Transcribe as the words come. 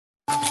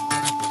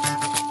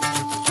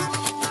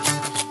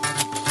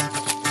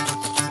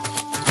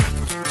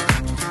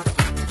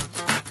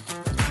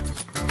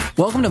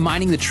Welcome to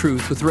Mining the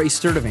Truth with Ray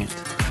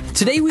Sturdivant.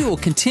 Today we will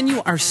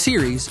continue our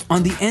series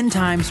on the end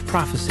times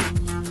prophecy.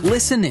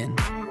 Listen in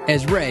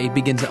as Ray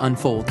begins to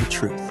unfold the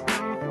truth.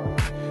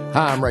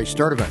 Hi, I'm Ray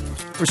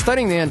Sturdivant. We're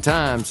studying the end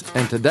times,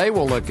 and today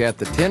we'll look at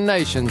the 10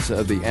 nations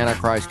of the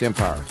Antichrist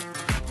Empire.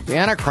 The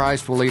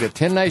Antichrist will lead a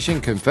 10-nation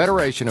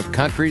confederation of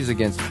countries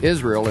against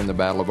Israel in the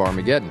Battle of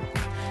Armageddon.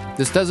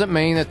 This doesn't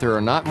mean that there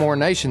are not more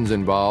nations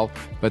involved,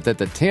 but that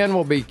the 10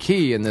 will be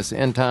key in this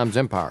end times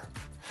empire.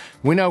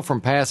 We know from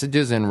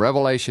passages in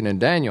Revelation and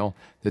Daniel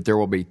that there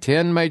will be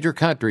 10 major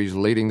countries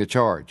leading the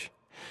charge.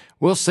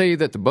 We'll see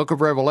that the book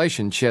of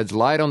Revelation sheds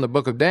light on the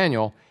book of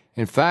Daniel.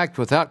 In fact,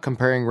 without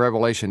comparing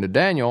Revelation to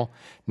Daniel,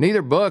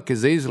 neither book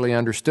is easily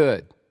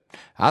understood.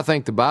 I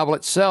think the Bible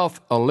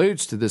itself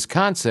alludes to this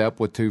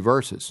concept with two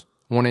verses,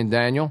 one in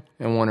Daniel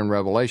and one in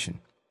Revelation.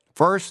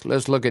 First,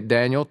 let's look at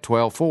Daniel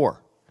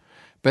 12:4.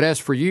 But as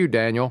for you,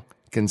 Daniel,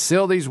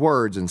 conceal these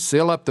words and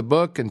seal up the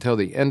book until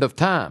the end of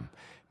time.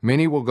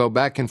 Many will go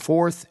back and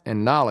forth,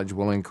 and knowledge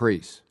will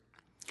increase.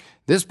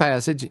 This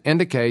passage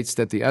indicates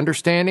that the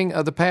understanding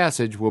of the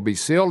passage will be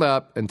sealed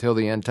up until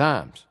the end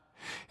times.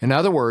 In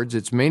other words,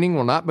 its meaning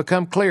will not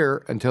become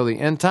clear until the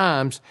end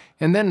times,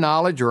 and then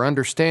knowledge or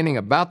understanding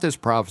about this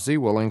prophecy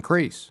will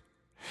increase.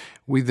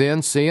 We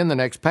then see in the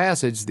next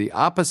passage the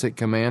opposite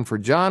command for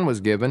John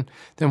was given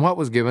than what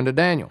was given to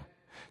Daniel.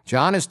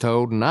 John is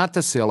told not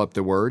to seal up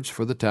the words,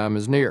 for the time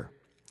is near.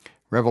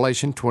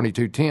 Revelation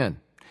 22:10.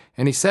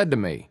 And he said to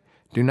me,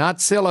 do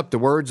not seal up the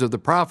words of the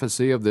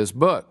prophecy of this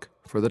book,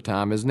 for the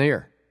time is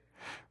near.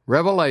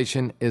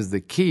 Revelation is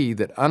the key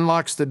that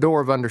unlocks the door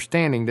of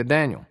understanding to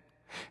Daniel.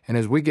 And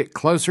as we get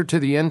closer to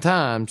the end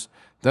times,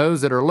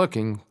 those that are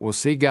looking will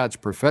see God's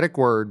prophetic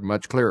word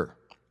much clearer.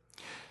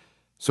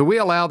 So we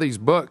allow these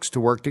books to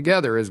work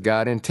together as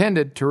God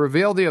intended to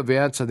reveal the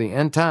events of the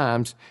end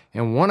times,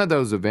 and one of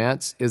those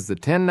events is the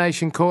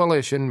 10-nation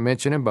coalition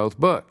mentioned in both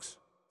books.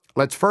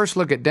 Let's first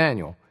look at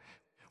Daniel.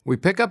 We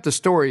pick up the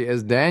story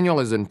as Daniel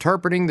is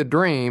interpreting the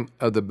dream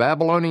of the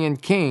Babylonian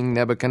king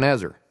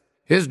Nebuchadnezzar.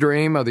 His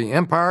dream of the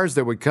empires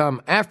that would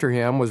come after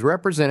him was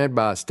represented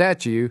by a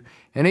statue,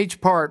 and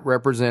each part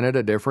represented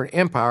a different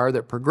empire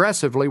that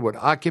progressively would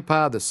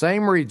occupy the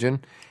same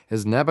region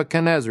as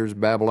Nebuchadnezzar's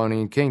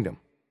Babylonian kingdom.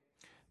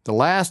 The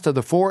last of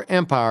the four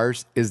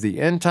empires is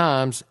the end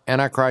times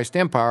Antichrist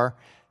empire,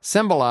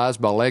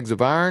 symbolized by legs of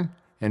iron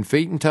and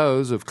feet and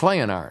toes of clay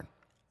and iron.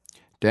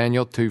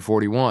 Daniel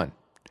 2:41.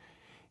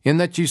 In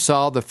that you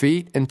saw the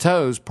feet and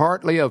toes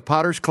partly of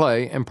potter's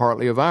clay and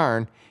partly of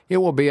iron, it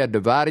will be a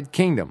divided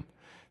kingdom,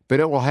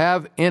 but it will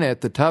have in it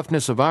the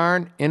toughness of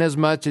iron,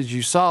 inasmuch as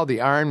you saw the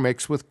iron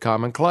mixed with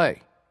common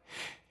clay.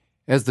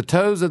 As the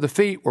toes of the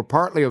feet were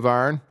partly of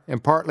iron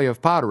and partly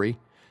of pottery,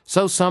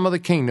 so some of the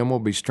kingdom will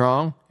be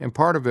strong, and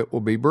part of it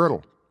will be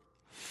brittle.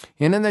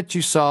 And in that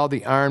you saw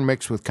the iron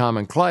mixed with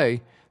common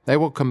clay, they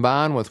will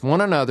combine with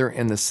one another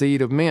in the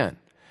seed of men,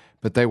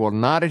 but they will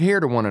not adhere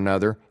to one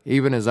another,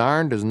 even as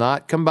iron does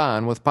not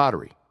combine with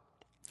pottery.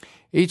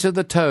 Each of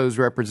the toes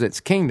represents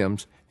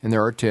kingdoms, and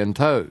there are 10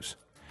 toes.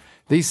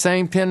 These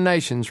same 10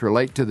 nations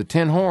relate to the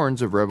 10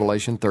 horns of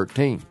Revelation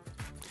 13.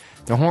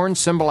 The horns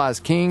symbolize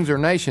kings or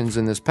nations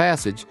in this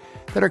passage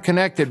that are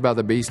connected by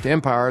the beast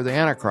empire of the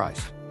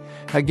Antichrist.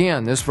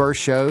 Again, this verse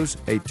shows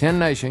a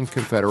 10-nation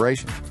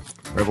confederation.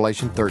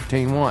 Revelation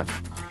 13:1.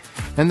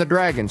 And the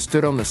dragon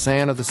stood on the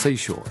sand of the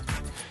seashore.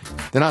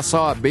 Then I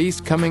saw a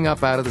beast coming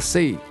up out of the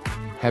sea,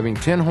 having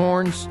 10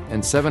 horns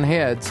and 7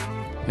 heads,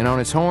 and on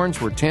his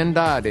horns were 10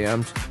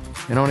 diadems,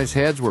 and on his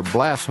heads were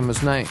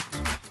blasphemous names.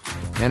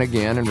 And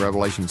again, in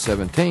Revelation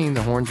 17,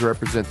 the horns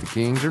represent the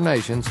kings or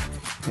nations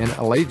in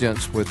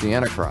allegiance with the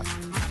Antichrist.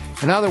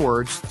 In other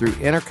words, through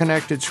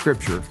interconnected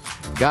Scripture,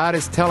 God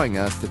is telling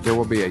us that there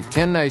will be a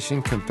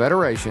 10-nation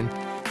confederation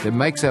that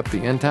makes up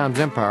the end times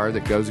empire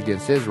that goes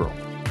against Israel.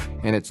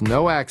 And it's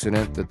no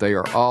accident that they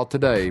are all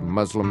today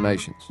Muslim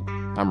nations.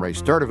 I'm Ray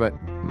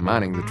Sturdivant,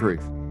 Mining the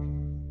Truth.